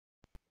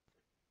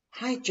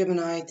Hi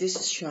Gemini, this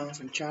is Sean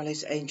from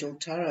Charlie's Angel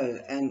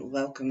Tarot and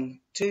welcome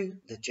to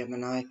the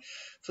Gemini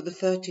for the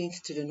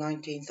 13th to the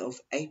 19th of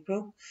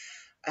April,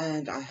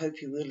 and I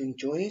hope you will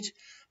enjoy it.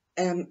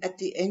 At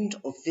the end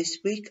of this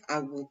week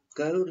I will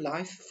go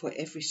live for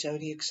every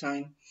zodiac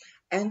sign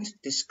and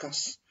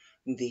discuss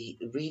the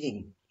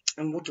reading.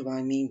 And what do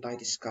I mean by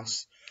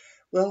discuss?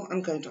 Well,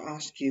 I'm going to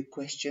ask you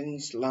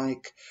questions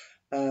like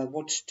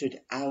what stood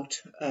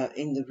out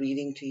in the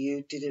reading to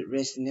you? Did it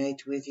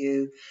resonate with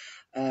you?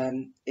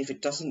 If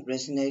it doesn't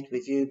resonate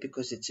with you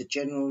because it's a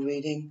general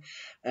reading,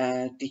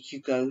 did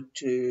you go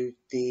to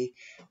the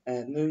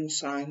moon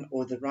sign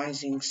or the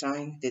rising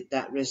sign? Did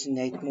that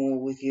resonate more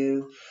with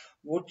you?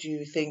 What do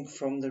you think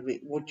from the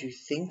what do you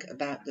think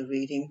about the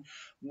reading?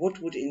 What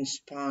would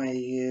inspire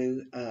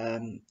you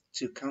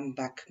to come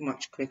back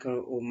much quicker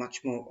or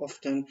much more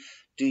often?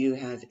 Do you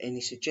have any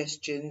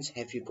suggestions?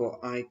 Have you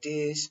got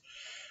ideas?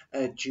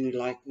 Do you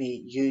like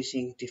me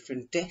using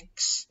different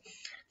decks?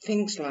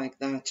 Things like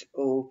that.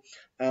 Or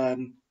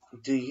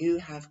do you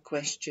have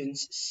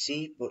questions?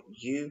 See what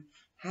you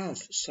have.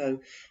 So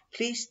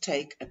please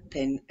take a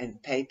pen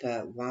and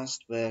paper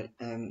whilst we're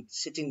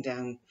sitting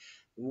down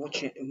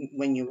watching,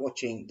 when you're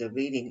watching the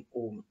reading,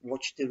 or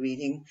watch the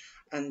reading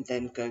and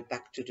then go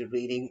back to the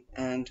reading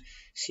and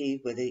see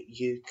whether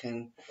you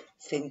can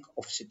think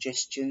of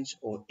suggestions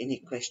or any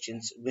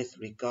questions with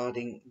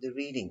regarding the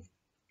reading.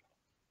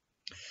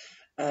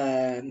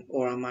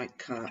 Or I might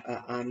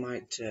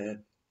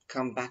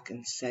come back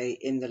and say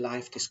in the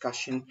live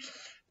discussion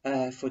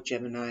for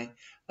Gemini,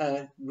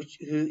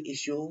 who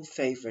is your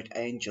favorite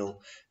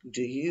angel?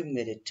 Do you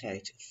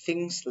meditate?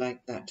 Things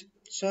like that.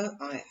 So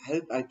I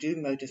hope I do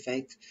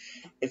motivate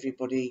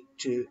everybody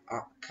to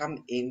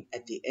come in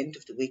at the end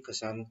of the week,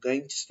 because I'm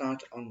going to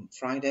start on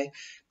Friday,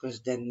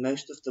 because then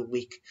most of the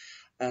week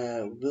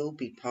will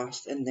be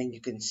past, and then you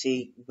can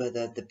see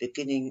whether the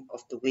beginning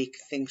of the week,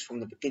 things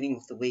from the beginning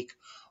of the week,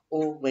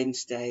 or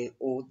Wednesday,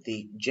 or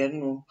the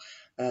general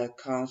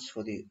cards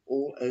for the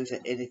all over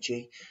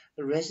energy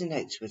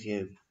resonates with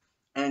you.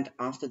 And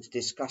after the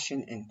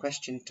discussion and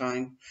question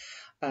time,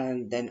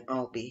 then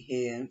I'll be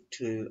here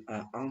to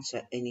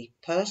answer any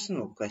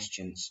personal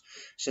questions.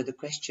 So the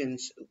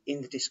questions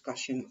in the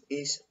discussion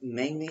is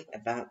mainly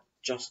about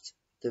just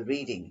the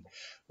reading.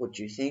 What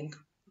do you think?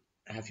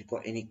 Have you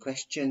got any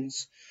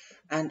questions?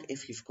 And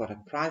if you've got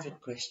a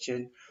private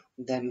question,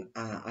 then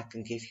I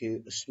can give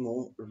you a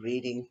small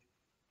reading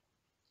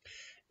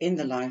in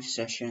the live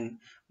session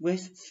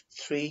with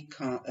three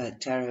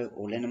tarot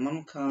or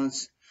Lenormand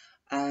cards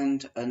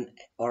and an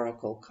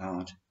oracle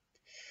card.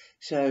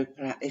 So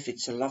if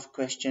it's a love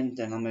question,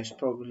 then I most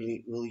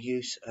probably will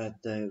use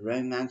the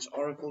romance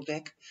oracle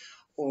deck,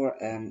 or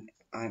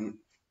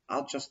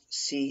I'll just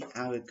see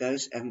how it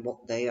goes and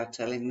what they are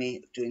telling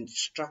me to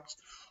instruct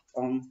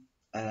on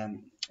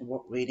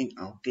what reading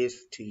I'll give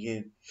to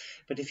you.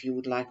 But if you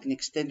would like an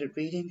extended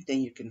reading,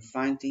 then you can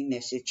find the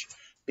message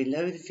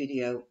below the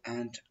video,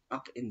 and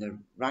up in the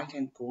right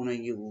hand corner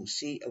you will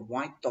see a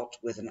white dot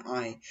with an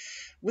eye,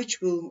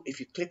 which will, if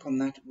you click on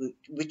that,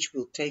 which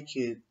will take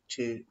you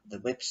to the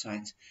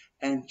website,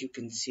 and you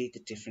can see the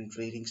different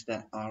readings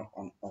that are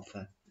on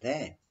offer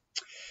there.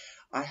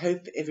 I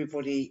hope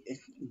everybody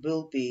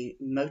will be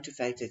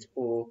motivated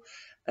or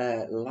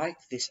like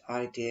this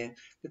idea,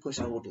 because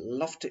I would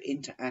love to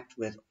interact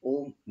with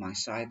all my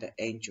cyber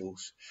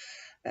angels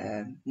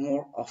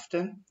more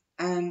often.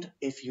 And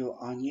if you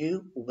are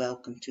new,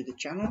 welcome to the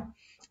channel,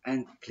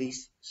 and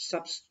please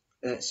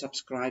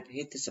subscribe,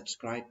 hit the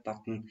subscribe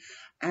button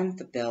and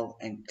the bell,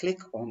 and click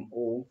on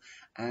all,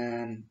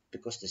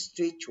 because there's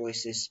three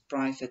choices: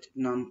 private,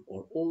 none,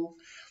 or all.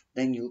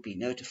 Then you'll be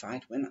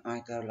notified when I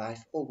go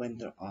live or when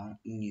there are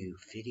new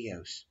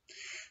videos.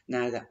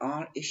 Now, there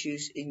are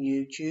issues in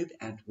YouTube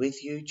and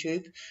with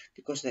YouTube,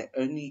 because they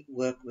only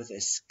work with a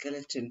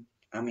skeleton,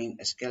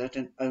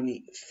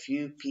 only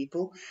few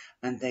people,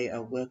 and they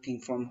are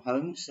working from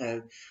home.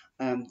 So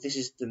this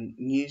is the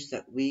news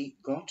that we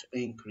got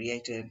in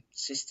Creator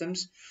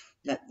Systems,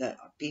 that the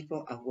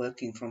people are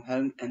working from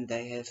home, and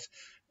they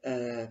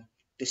have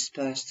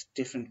dispersed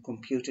different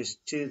computers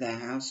to their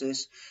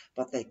houses,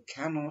 but they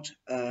cannot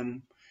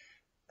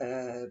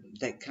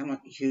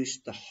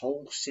use the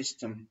whole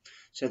system.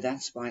 So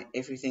that's why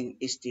everything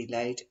is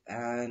delayed,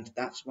 and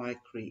that's why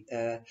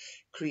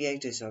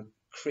creators are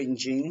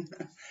cringing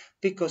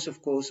because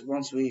of course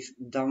once we've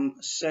done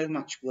so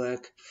much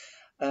work,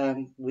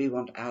 we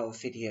want our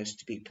videos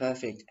to be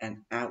perfect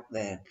and out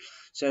there.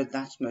 So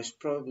that's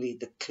most probably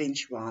the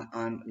clinch why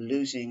I'm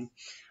losing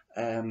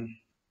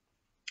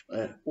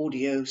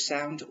audio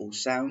sound,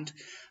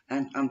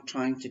 and I'm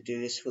trying to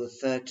do this for the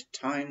third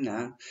time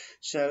now.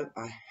 So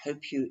I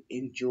hope you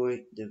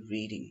enjoy the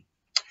reading.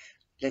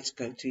 Let's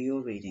go to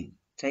your reading.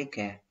 Take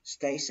care,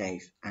 stay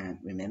safe, and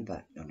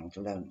remember, you're not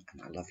alone,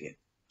 and I love you.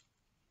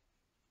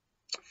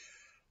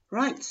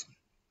 Right,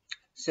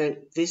 so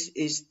this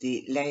is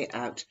the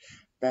layout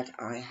that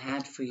I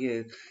had for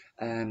you.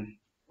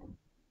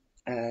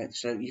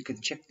 So you can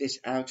check this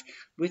out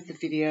with the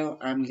video.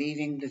 I'm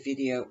leaving the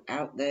video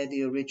out there,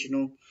 the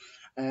original,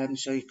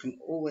 So you can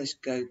always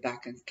go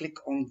back and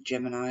click on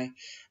Gemini,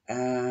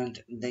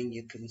 and then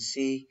you can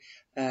see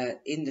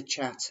in the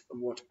chat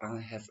what I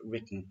have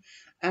written.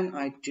 And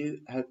I do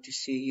hope to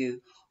see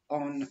you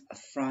on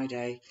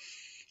Friday.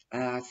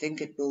 I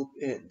think it will.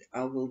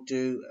 I will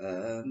do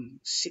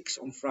 6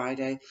 on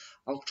Friday.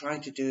 I'll try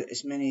to do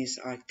as many as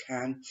I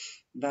can,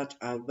 but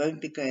I won't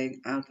be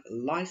going out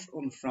live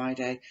on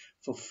Friday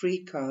for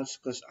free cards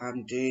because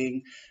I'm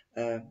doing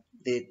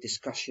the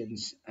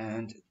discussions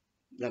and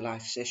the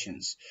live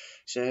sessions.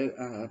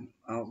 So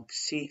I'll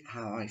see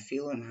how I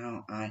feel and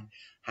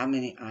how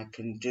many I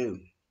can do.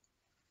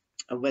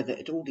 Whether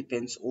it all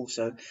depends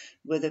also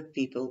whether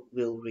people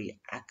will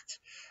react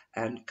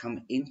and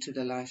come into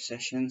the live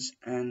sessions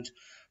and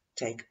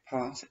take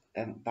part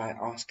by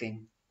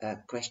asking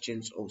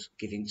questions or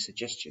giving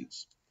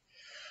suggestions.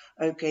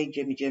 Okay,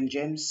 Jimmy Jim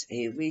Gems,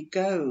 here we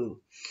go.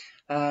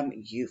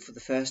 You for the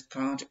first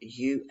card,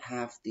 you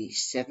have the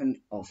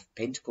Seven of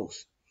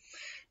Pentacles.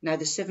 Now,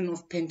 the Seven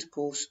of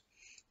Pentacles,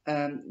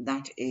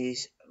 that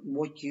is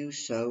what you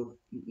sow,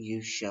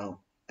 you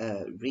shall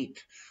reap.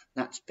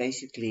 That's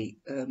basically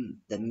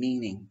the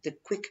meaning, the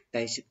quick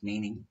basic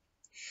meaning.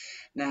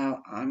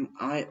 Now,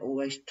 I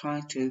always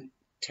try to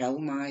tell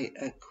my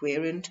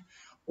querent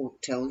or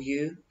tell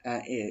you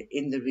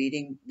in the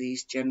reading,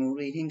 these general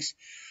readings,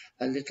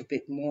 a little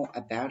bit more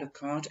about a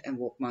card and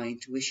what my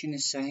intuition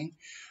is saying.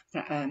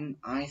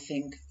 I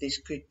think this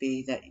could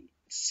be that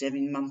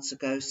 7 months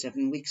ago,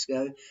 7 weeks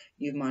ago,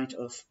 you might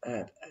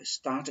have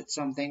started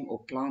something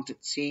or planted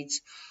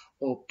seeds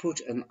or put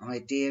an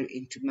idea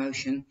into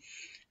motion,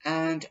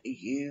 and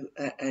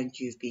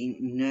you've been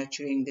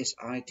nurturing this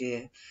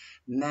idea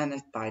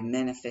by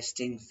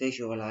manifesting,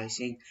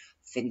 visualizing,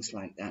 things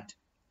like that.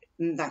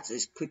 And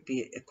could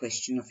be a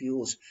question of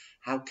yours.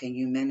 How can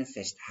you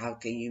manifest? How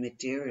can you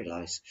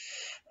materialize?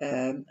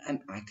 And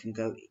I can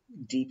go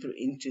deeper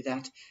into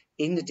that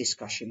in the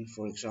discussion,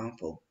 for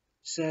example.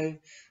 So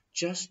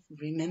just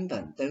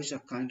remember, those are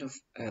kind of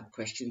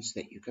questions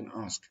that you can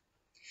ask.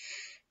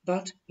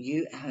 But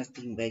you have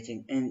been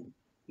waiting, and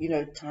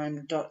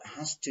time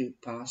has to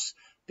pass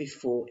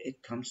before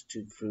it comes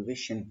to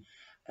fruition.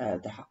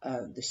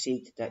 The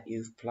seed that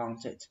you've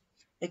planted,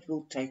 it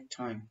will take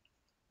time.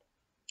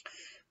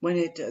 When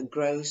it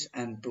grows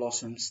and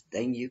blossoms,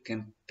 then you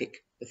can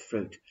pick the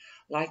fruit.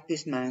 Like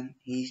this man,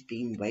 he's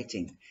been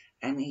waiting,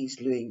 and he's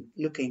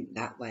looking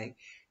that way.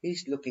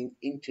 He's looking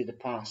into the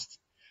past,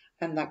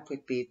 and that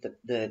could be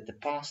the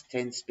past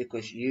tense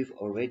because you've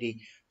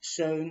already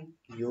sown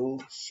your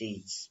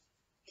seeds.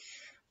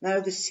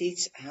 Now the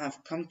seeds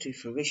have come to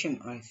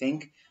fruition, I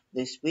think,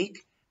 this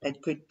week.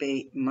 It could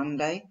be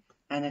Monday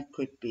and it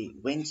could be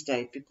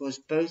Wednesday, because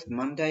both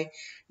Monday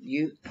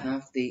you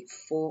have the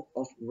Four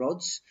of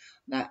Rods.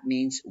 That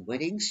means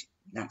weddings,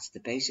 that's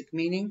the basic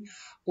meaning,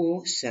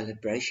 or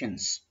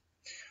celebrations.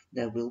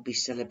 There will be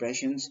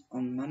celebrations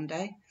on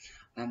Monday,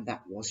 and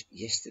that was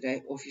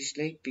yesterday,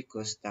 obviously,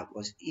 because that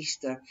was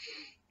Easter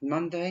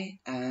Monday,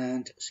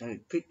 and so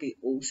it could be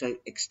also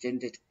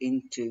extended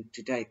into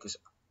today, because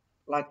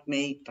like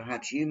me,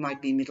 perhaps you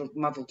might be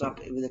muddled up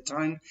with the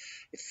time.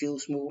 It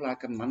feels more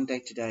like a Monday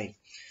today.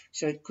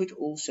 So it could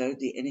also,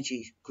 the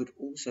energy could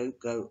also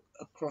go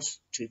across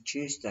to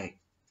Tuesday.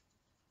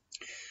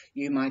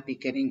 You might be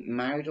getting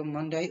married on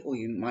Monday, or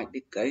you might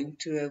be going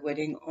to a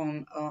wedding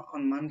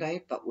on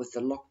Monday, but with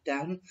the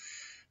lockdown,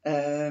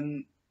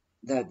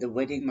 the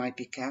wedding might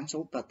be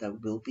cancelled, but there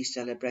will be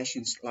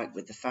celebrations like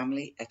with the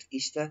family at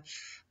Easter.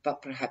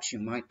 But perhaps you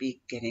might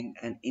be getting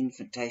an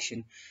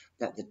invitation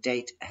that the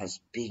date has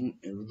been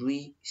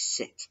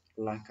reset.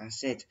 Like I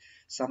said,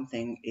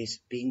 something is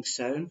being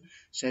sown,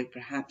 so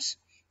perhaps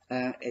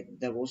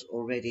there was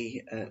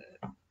already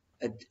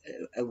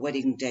a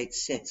wedding date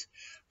set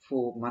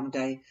for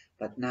Monday,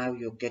 but now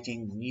you're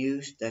getting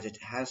news that it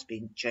has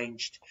been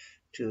changed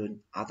to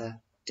another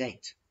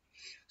date.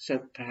 So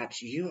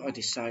perhaps you are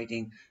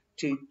deciding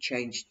to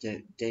change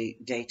the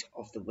date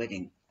of the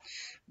wedding.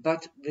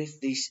 But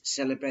with these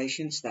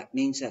celebrations, that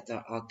means that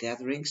there are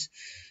gatherings.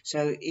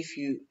 So if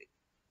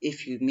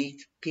you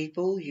meet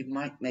people, you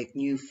might make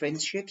new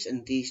friendships,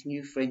 and these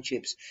new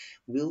friendships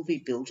will be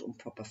built on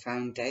proper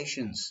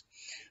foundations,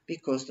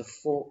 because the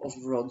Four of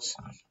Rods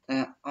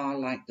are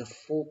like the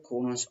four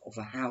corners of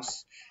a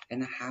house,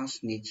 and a house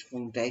needs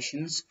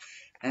foundations,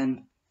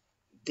 and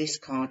this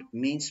card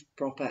means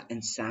proper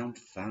and sound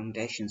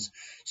foundations.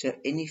 So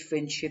any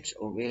friendships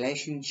or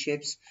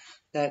relationships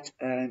that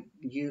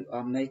you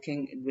are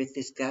making with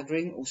this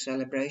gathering or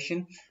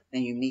celebration,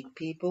 and you meet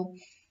people,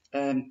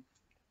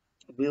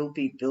 will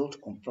be built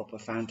on proper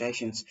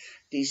foundations.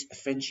 These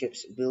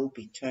friendships will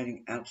be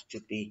turning out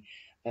to be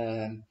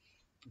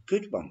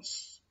good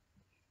ones.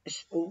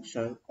 It's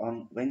also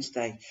on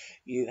Wednesday,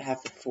 you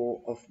have the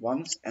Four of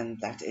Wands, and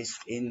that is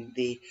in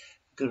the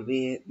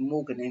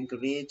Morgan and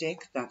Greer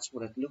deck. That's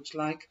what it looks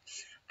like.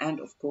 And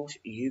of course,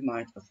 you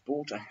might have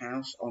bought a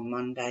house on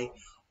Monday,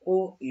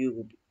 or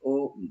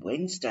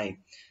Wednesday,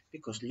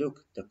 because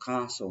look, the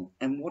castle.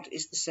 And what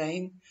is the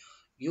same?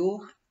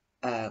 Your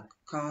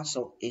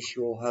castle is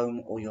your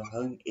home, or your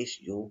home is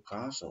your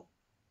castle.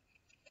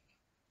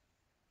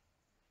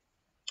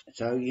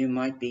 So you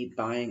might be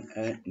buying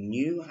a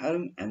new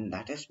home, and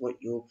that is what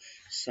you're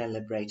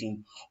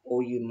celebrating,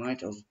 or you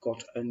might have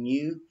got a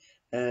new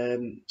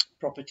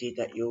property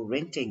that you're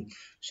renting.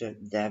 So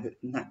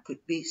that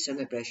could be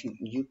celebration.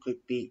 You could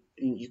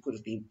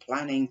have been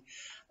planning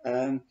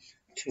um,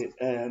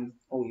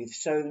 or you've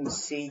sown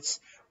seeds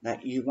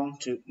that you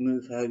want to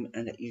move home,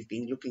 and that you've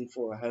been looking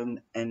for a home,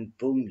 and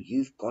boom,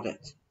 you've got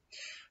it.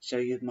 So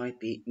you might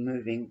be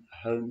moving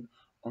home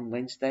on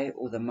Wednesday,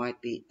 or there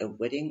might be a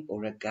wedding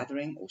or a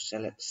gathering or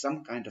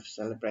some kind of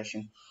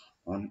celebration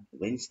on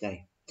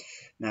Wednesday.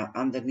 Now,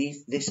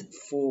 underneath this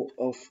Four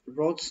of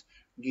Rods,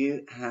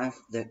 you have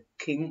the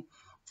King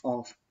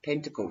of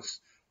Pentacles.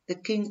 The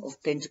King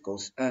of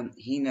Pentacles,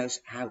 he knows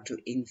how to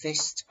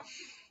invest,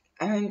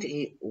 and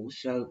he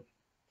also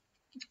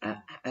uh,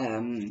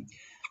 um,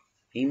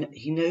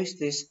 he knows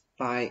this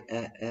by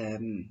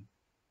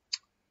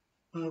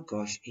oh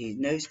gosh, he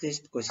knows this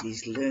because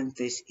he's learned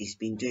this. He's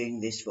been doing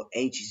this for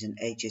ages and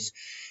ages.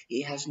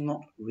 He has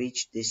not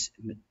reached this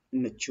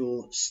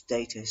mature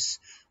status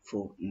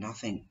for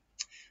nothing.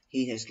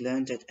 He has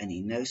learned it, and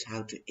he knows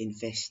how to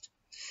invest.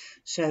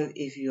 So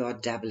if you are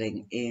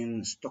dabbling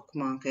in stock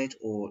market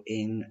or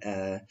in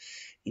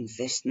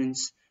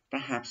investments,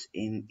 perhaps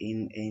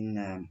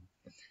in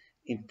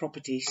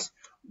properties,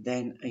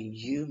 then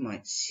you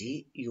might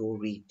see your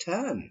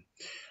return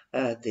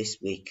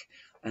this week.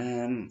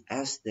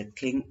 As the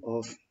King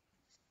of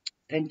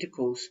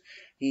Pentacles,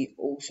 he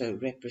also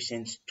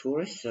represents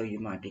Taurus, so you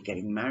might be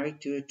getting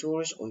married to a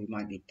Taurus, or you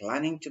might be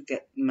planning to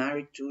get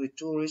married to a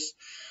Taurus.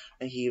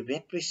 He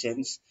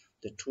represents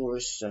the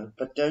Taurus, so,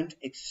 but don't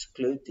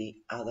exclude the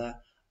other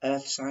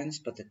earth signs.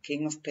 But the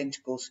King of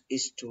Pentacles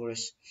is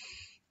Taurus,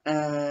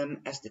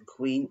 as the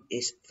Queen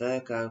is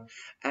Virgo,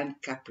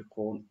 and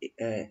Capricorn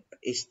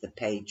is the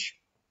Page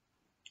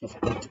of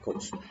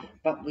Pentacles.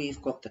 But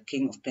we've got the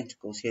King of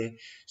Pentacles here,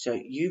 so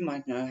you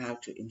might know how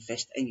to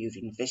invest, and you've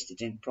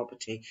invested in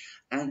property,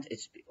 and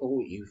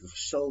or you've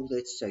sold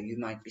it, so you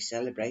might be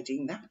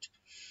celebrating that,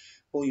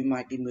 or you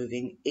might be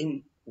moving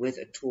in with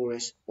a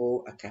Taurus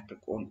or a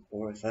Capricorn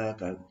or a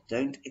Virgo.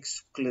 Don't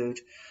exclude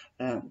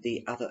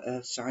the other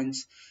earth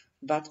signs,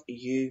 but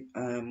you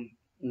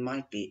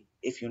might be,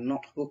 if you're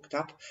not hooked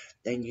up,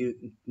 then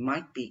you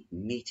might be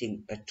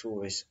meeting a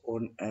Taurus or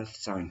an earth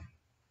sign.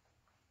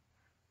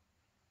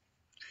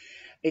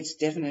 It's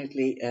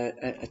definitely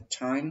a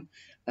time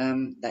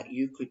that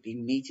you could be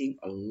meeting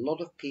a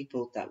lot of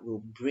people that will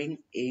bring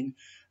in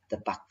the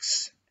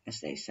bucks, as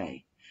they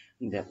say,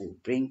 that will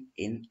bring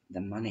in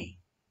the money.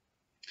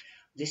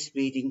 This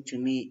reading to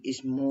me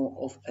is more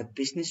of a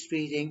business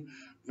reading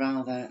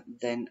rather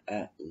than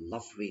a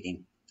love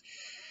reading.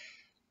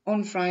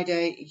 On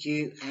Friday,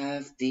 you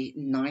have the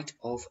Knight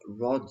of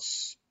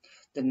Rods.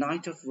 The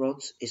Knight of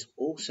Rods is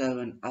also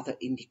another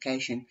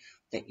indication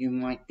that you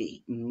might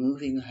be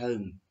moving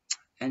home,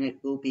 and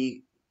it will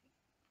be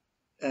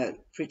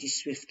pretty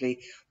swiftly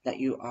that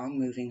you are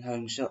moving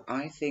home. So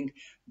I think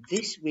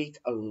this week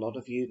a lot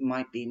of you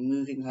might be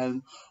moving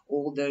home.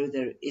 Although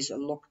there is a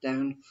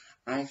lockdown,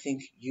 I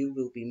think you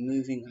will be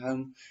moving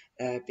home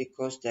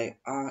because they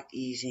are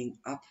easing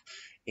up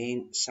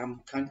in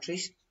some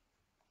countries.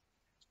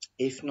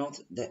 If not,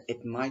 that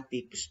it might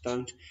be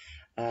postponed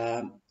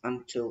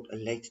until a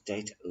later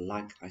date,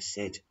 like I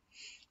said.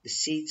 The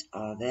seats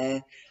are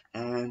there,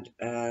 and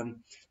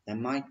there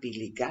might be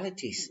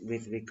legalities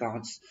with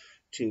regards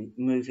to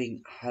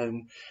moving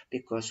home,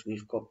 because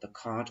we've got the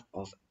card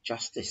of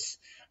justice,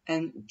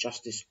 and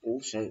justice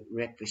also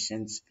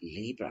represents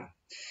Libra.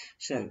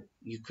 So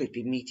you could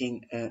be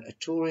meeting a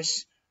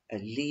Taurus, a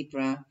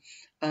Libra,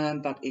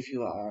 but if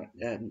you are,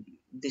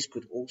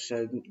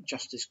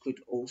 justice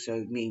could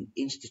also mean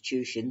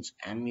institutions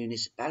and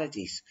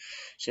municipalities,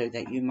 so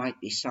that you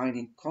might be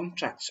signing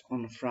contracts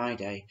on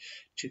Friday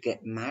to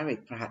get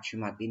married. Perhaps you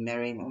might be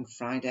marrying on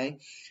Friday.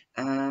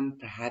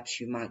 Perhaps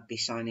you might be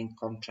signing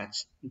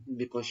contracts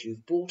because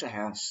you've bought a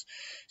house.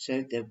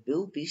 So there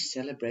will be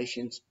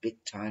celebrations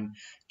big time,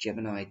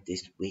 Gemini,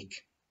 this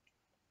week.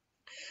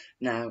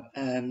 Now,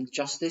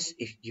 justice,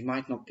 if you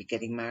might not be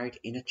getting married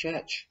in a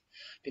church,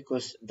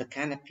 because the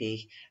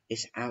canopy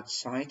is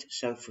outside.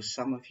 So for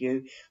some of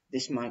you,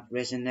 this might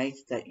resonate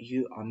that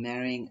you are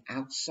marrying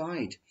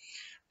outside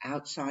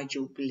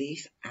your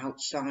belief,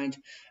 outside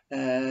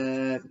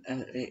in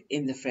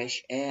the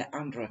fresh air,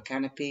 under a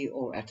canopy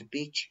or at a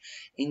beach,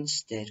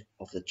 instead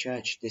of the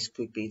church. This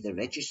could be the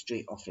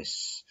registry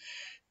office,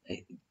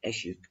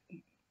 as you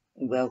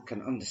well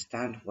can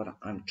understand what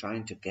I'm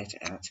trying to get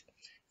at.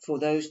 For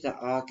those that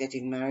are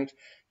getting married,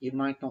 you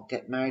might not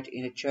get married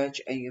in a church,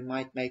 and you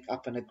might make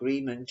up an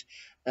agreement.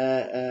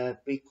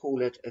 We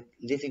call it a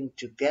living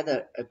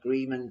together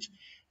agreement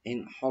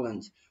in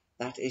Holland.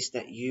 That is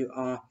that you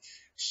are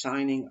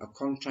signing a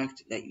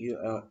contract that you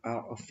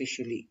are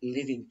officially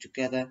living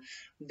together.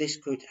 This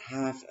could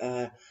have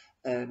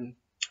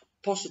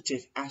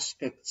positive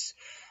aspects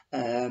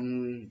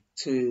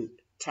to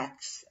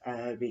tax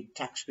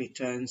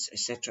returns,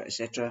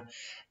 etc.,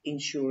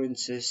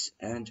 insurances,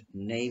 and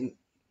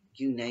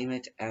you name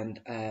it,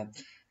 and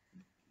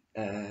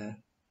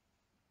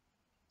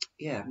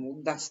yeah, well,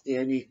 that's the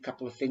only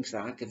couple of things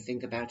that I can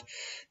think about.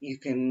 You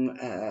can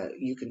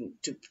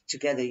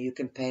together you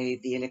can pay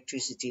the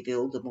electricity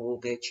bill, the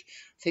mortgage,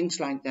 things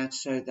like that.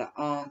 So there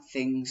are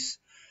things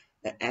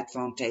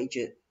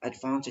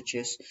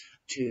advantages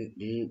to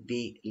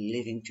be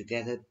living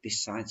together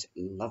besides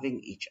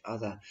loving each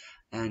other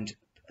and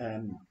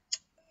um,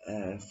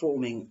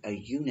 forming a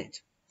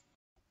unit.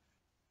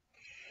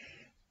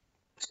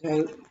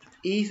 So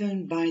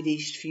even by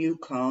these few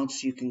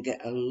cards, you can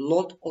get a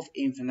lot of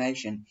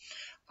information.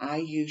 I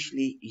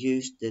usually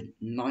use um,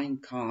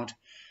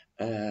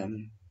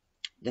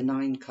 the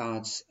 9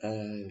 cards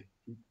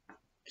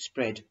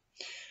spread,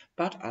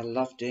 but I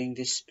love doing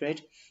this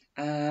spread.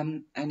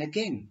 And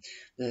again,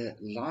 the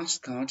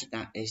last card,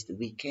 that is the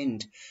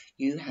weekend,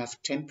 you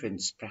have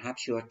temperance.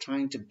 Perhaps you are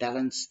trying to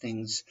balance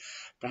things.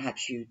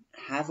 Perhaps you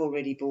have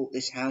already bought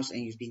this house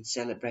and you've been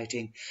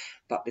celebrating,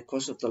 but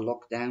because of the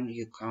lockdown,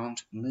 you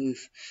can't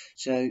move.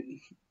 So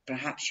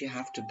perhaps you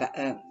have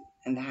to,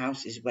 and the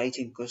house is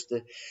waiting because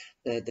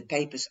the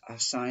papers are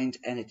signed,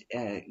 and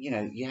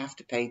you have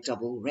to pay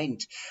double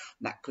rent.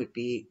 That could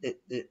be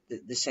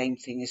the same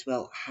thing as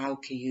well. How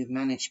can you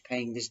manage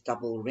paying this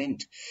double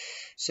rent?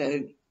 So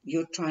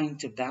you're trying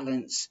to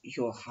balance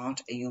your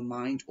heart and your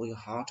mind, or your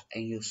heart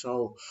and your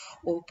soul,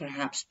 or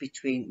perhaps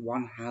between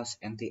one house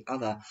and the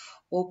other,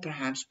 or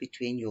perhaps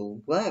between your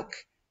work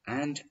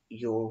and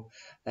your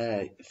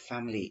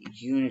family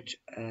unit,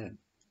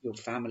 your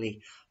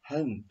family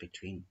home,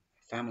 between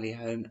family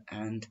home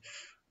and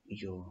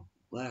your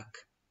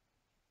work.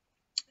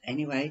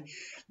 Anyway,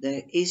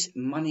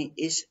 money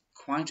is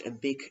quite a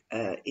big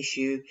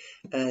issue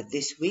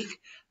this week,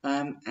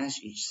 as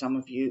some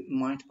of you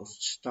might have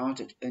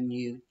started a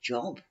new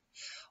job,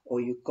 or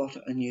you got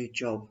a new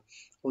job,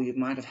 or you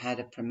might have had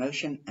a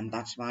promotion, and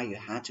that's why you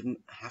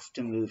have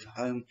to move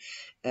home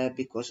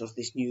because of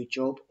this new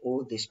job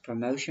or this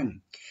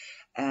promotion.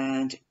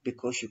 And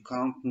because you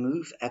can't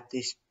move at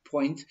this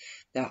point,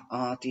 there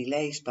are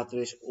delays, but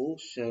there is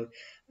also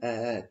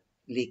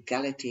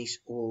legalities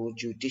or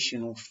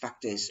judicial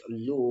factors,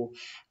 law,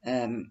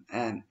 um,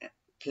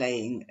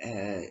 playing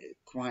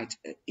quite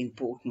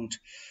important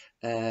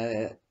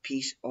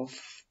piece of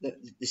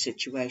the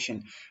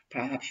situation.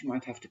 Perhaps you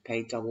might have to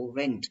pay double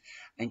rent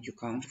and you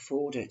can't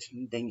afford it.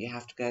 Then you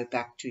have to go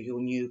back to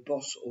your new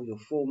boss or your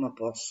former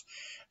boss.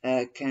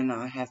 Can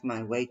I have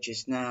my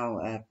wages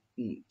now?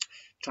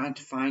 Trying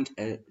to find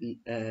a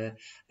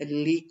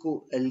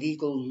legal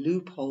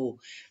loophole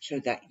so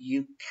that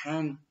you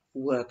can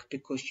work,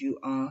 because you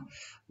are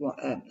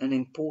an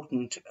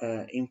important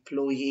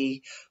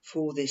employee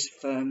for this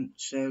firm.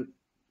 So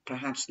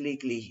perhaps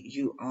legally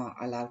you are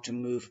allowed to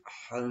move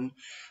home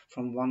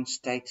from one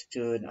state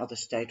to another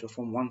state, or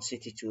from one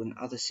city to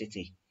another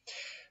city.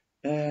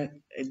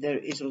 There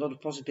is a lot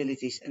of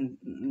possibilities, and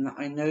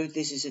I know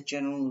this is a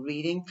general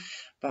reading,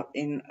 but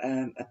in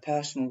a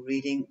personal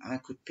reading I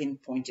could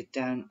pinpoint it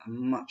down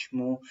much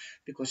more,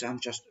 because I'm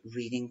just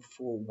reading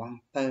for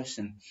one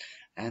person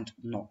and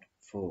not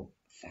for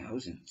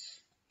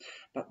thousands.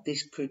 But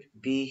this could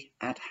be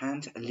at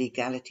hand,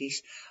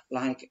 legalities,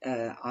 like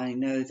I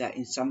know that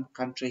in some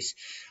countries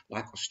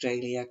like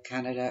Australia,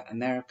 Canada,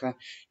 America,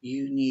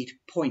 you need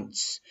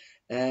points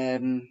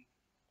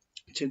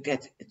to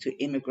get to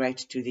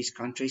immigrate to these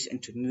countries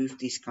and to move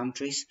these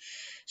countries.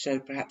 So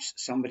perhaps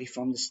somebody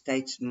from the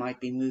States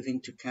might be moving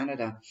to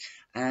Canada,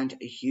 and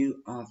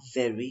you are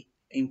very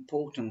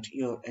important.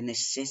 You're a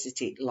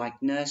necessity,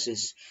 like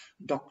nurses,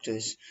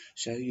 doctors.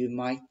 So you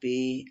might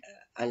be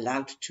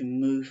allowed to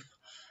move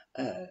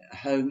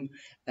home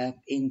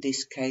in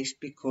this case,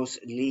 because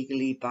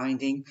legally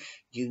binding,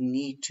 you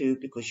need to,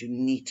 because you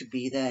need to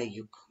be there.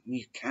 You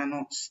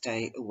cannot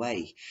stay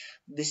away.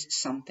 This is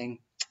something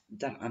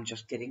that I'm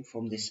just getting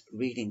from this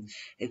reading.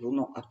 It will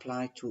not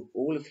apply to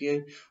all of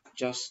you,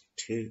 just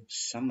to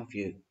some of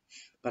you.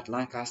 But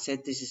like I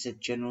said, this is a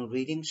general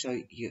reading, so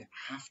you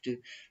have to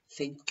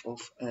think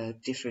of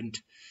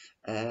different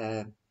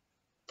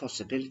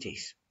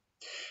possibilities.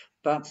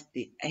 But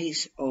the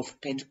Ace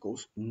of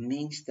Pentacles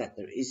means that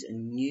there is a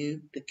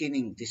new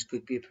beginning. This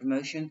could be a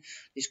promotion,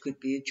 this could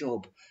be a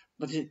job,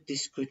 but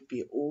this could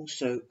be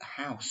also a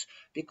house,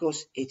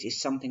 because it is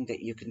something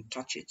that you can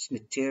touch. It's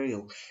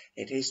material,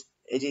 it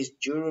is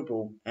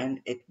durable,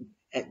 and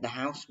the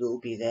house will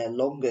be there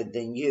longer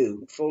than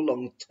you. For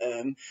long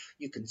term,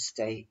 you can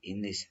stay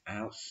in this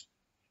house.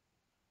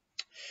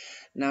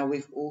 Now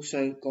we've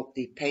also got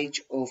the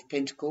Page of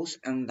Pentacles,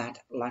 and that,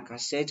 like I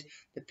said,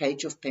 the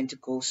Page of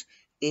Pentacles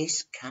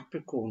is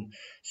Capricorn.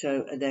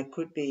 So there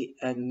could be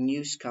a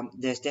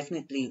there's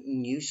definitely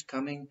news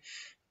coming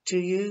to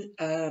you.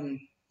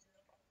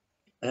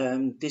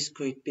 This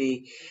could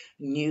be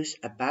news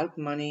about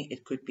money,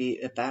 it could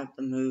be about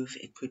the move,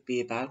 it could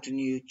be about a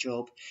new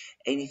job,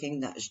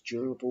 anything that is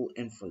durable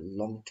and for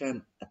long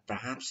term,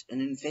 perhaps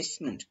an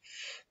investment.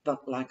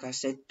 But like I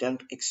said,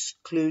 don't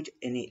exclude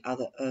any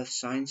other earth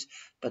signs,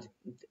 but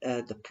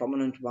the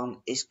prominent one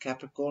is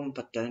Capricorn,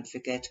 but don't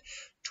forget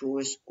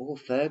Taurus or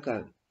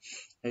Virgo.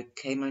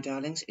 Okay, my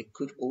darlings, it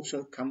could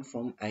also come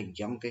from a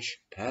youngish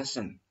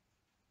person.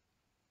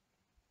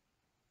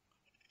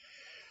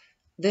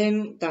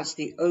 Then that's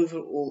the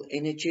overall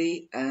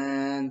energy,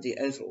 and the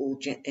overall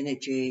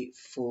energy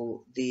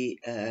for the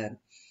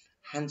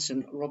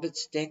Hanson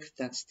Roberts deck.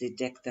 That's the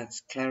deck that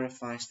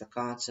clarifies the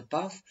cards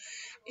above,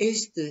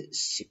 is the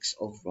Six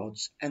of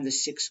Rods. And the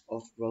Six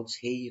of Rods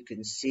here, you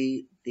can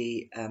see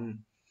the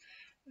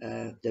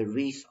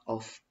wreath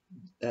of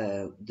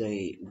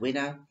the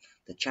winner,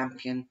 the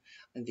champion,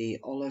 and the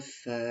olive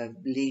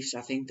leaves,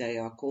 I think they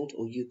are called,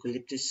 or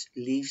eucalyptus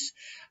leaves.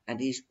 And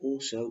he's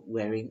also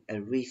wearing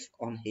a wreath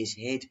on his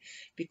head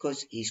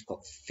because he's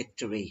got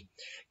victory.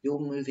 You're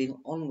moving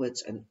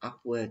onwards and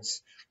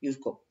upwards.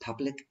 You've got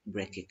public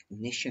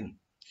recognition.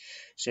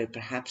 So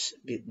perhaps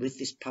with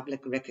this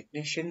public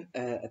recognition,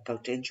 a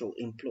potential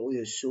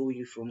employer saw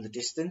you from the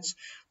distance.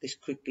 This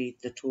could be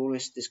the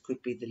Taurus, this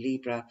could be the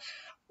Libra,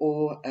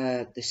 or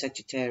the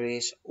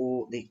Sagittarius,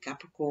 or the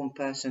Capricorn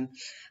person,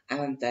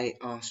 and they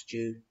asked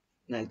you,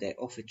 no, they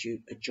offered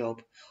you a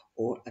job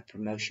or a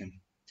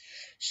promotion.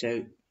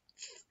 So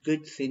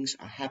good things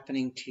are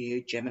happening to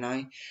you,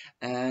 Gemini,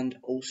 and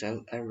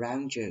also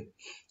around you.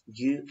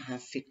 You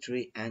have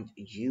victory and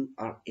you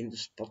are in the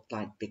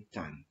spotlight big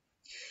time.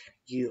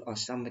 You are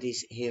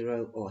somebody's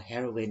hero or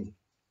heroine.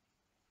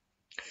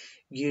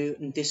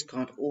 This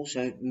card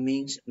also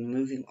means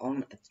moving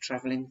on,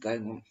 traveling,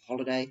 going on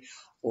holiday,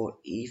 or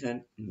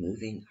even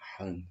moving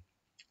home.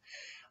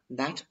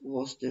 That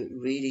was the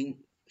reading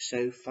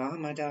so far,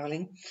 my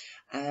darling.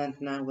 And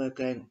now we're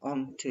going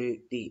on to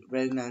the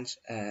Romance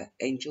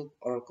Angel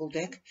Oracle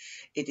deck.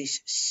 It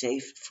is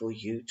safe for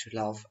you to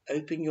love.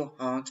 Open your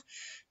heart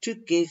to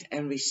give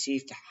and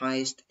receive the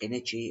highest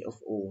energy of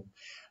all.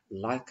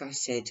 Like I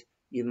said,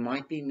 you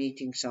might be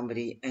meeting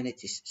somebody and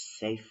it is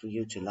safe for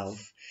you to love.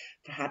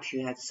 Perhaps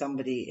you had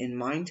somebody in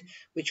mind,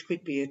 which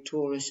could be a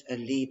Taurus, a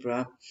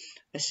Libra,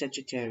 a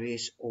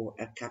Sagittarius, or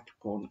a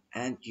Capricorn,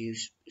 and you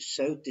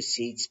sowed the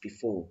seeds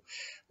before.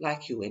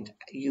 Like you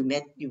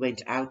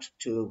went out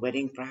to a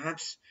wedding,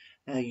 perhaps.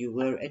 You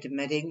were at a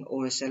wedding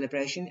or a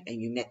celebration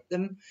and you met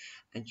them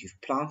and you've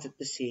planted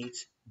the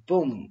seeds.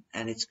 Boom,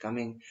 and it's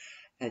coming.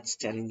 It's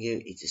telling you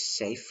it is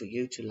safe for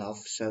you to love.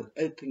 So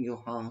open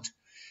your heart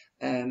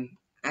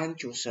and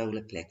your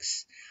solar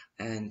plex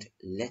and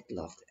let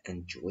love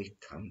and joy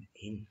come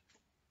in.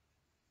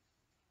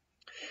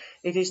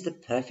 It is the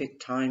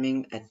perfect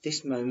timing at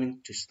this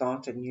moment to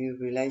start a new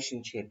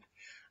relationship.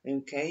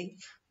 Okay?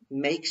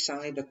 Make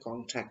cyber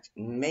contact.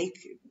 Make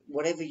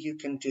whatever you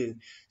can do.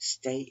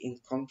 Stay in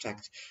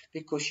contact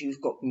because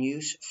you've got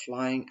news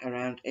flying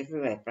around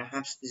everywhere.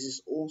 Perhaps this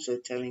is also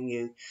telling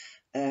you,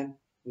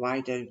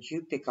 why don't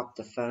you pick up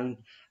the phone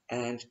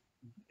and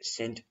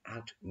send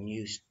out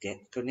news?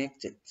 Get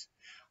connected.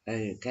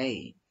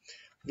 Okay.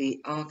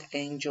 The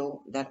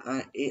archangel that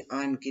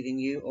I'm giving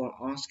you or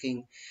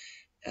asking,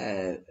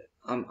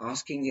 I'm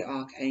asking the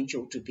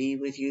archangel to be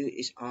with you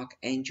is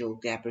Archangel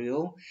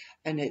Gabriel,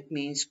 and it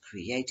means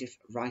creative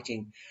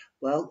writing.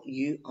 Well,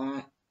 you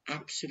are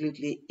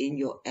absolutely in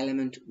your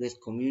element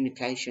with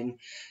communication,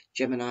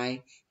 Gemini.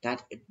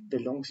 That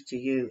belongs to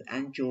you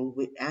and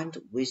and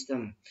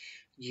wisdom.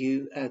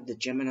 The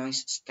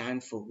Geminis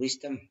stand for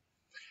wisdom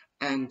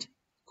and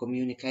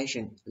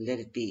communication. Let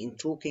it be in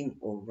talking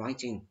or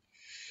writing.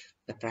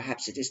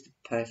 Perhaps it is the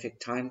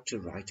perfect time to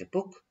write a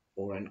book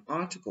or an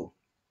article.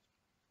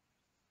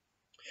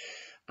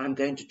 I'm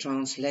going to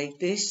translate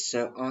this.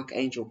 So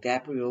Archangel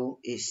Gabriel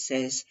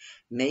says,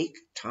 make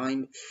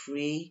time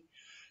free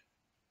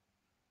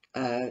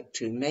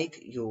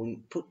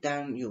put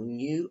down your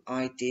new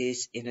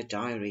ideas in a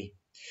diary.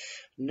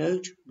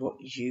 Note what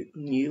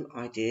new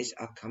ideas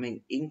are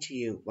coming into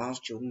you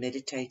whilst you're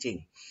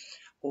meditating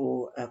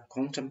or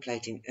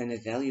contemplating and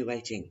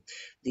evaluating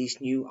these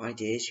new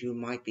ideas you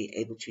might be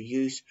able to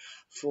use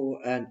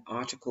for an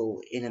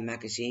article in a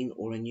magazine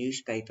or a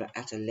newspaper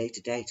at a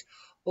later date,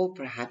 or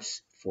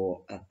perhaps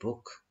for a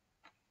book.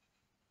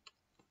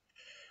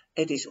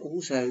 It is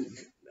also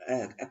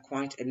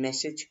quite a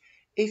message.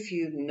 If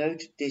you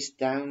note this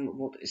down,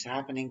 what is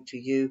happening to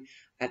you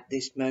at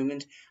this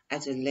moment,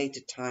 at a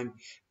later time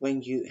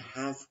when you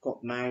have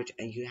got married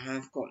and you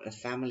have got a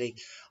family,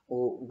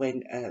 or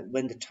when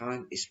the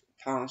time is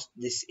past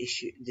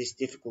this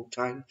difficult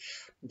time,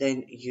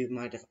 then you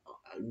might have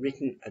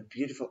written a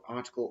beautiful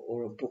article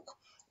or a book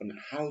on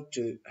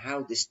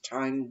how this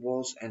time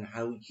was and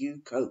how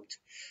you coped.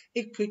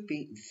 It could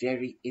be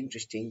very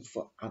interesting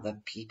for other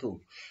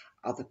people.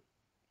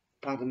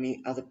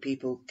 Other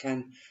people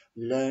can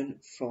learn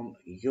from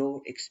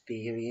your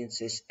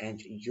experiences and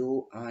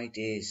your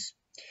ideas.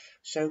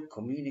 So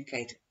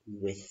communicate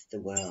with the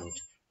world.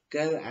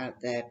 Go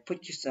out there,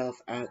 put yourself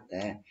out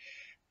there,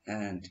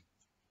 and,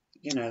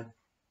 you know,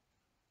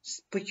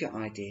 put your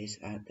ideas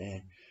out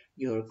there.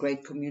 You're a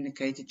great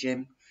communicator,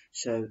 Jim,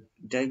 so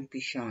don't be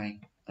shy,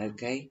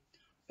 okay?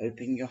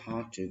 Open your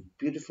heart to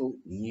beautiful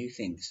new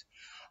things.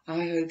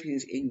 I hope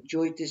you've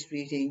enjoyed this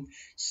reading.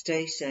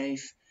 Stay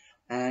safe,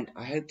 and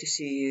I hope to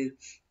see you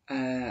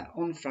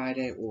on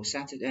Friday or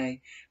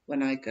Saturday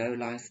when I go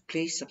live.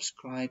 Please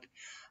subscribe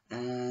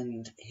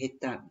and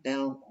hit that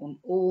bell on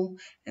all,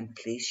 and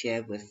please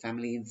share with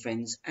family and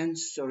friends, and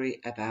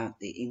sorry about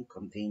the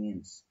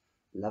inconvenience.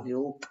 Love you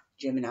all,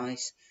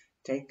 Geminis.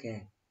 Take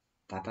care.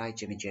 Bye bye,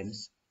 Jimmy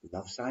Jims.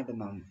 Love Cyber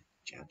Mum.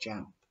 Ciao,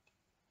 ciao.